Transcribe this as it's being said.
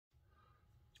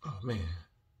Oh, man.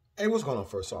 Hey, what's going on,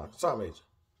 First Sergeant? Sergeant Major.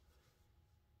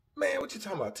 Man, what you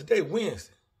talking about? Today,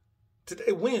 Wednesday.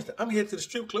 Today, Wednesday. I'm headed to the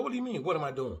strip club. What do you mean? What am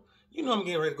I doing? You know I'm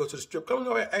getting ready to go to the strip club. You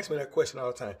know, ask me that question all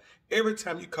the time. Every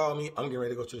time you call me, I'm getting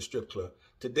ready to go to the strip club.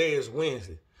 Today is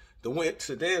Wednesday.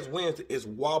 Today is Wednesday. It's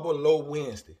Wobble Low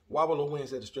Wednesday. Wobble Low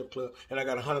Wednesday at the strip club. And I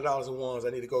got $100 in ones I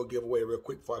need to go give away real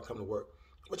quick before I come to work.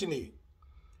 What you need?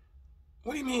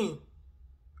 What do you mean?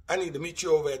 I need to meet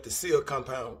you over at the SEAL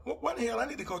compound. What the hell? I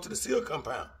need to go to the SEAL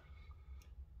compound.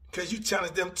 Because you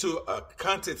challenged them to a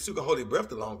contest who can hold their breath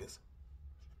the longest.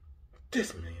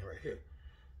 This man right here.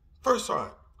 First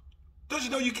Sergeant, don't you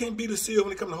know you can't beat a SEAL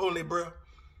when it comes to holding their breath?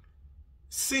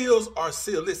 SEALs are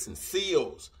SEALs. Listen,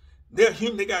 SEALs. They're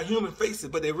human. They got human faces,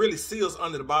 but they're really SEALs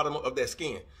under the bottom of their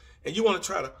skin. And you want to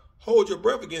try to hold your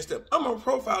breath against them. I'm on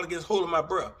profile against holding my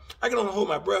breath. I can only hold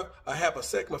my breath a half a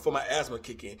second before my asthma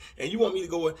kick in. And you want me to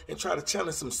go in and try to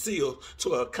challenge some SEALs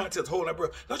to a contest holding their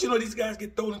breath. Don't you know these guys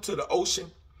get thrown into the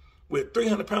ocean with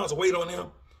 300 pounds of weight on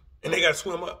them and they got to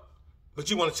swim up?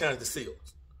 But you want to challenge the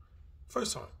SEALs.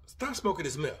 First Sergeant, stop smoking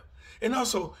this meth. And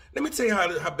also, let me tell you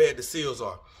how bad the SEALs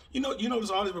are. You know, there's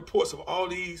all these reports of all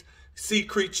these sea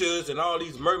creatures and all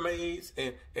these mermaids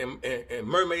and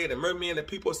mermaid and mermen that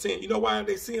people are seeing. You know why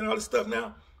they're seeing all this stuff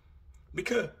now?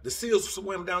 Because the SEALs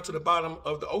swam down to the bottom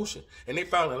of the ocean and they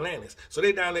found Atlantis. So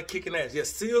they're down there kicking ass. Yes,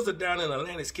 SEALs are down in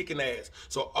Atlantis kicking ass.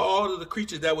 So all of the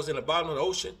creatures that was in the bottom of the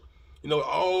ocean, you know,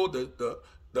 all the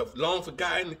long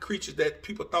forgotten creatures that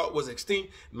people thought was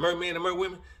extinct, mermen and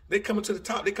merwomen, they coming to the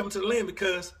top, they coming to the land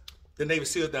because the Navy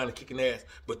SEALs down there kicking ass.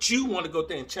 But you want to go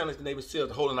there and challenge the Navy SEALs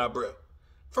to holding our breath.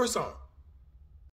 First Sergeant,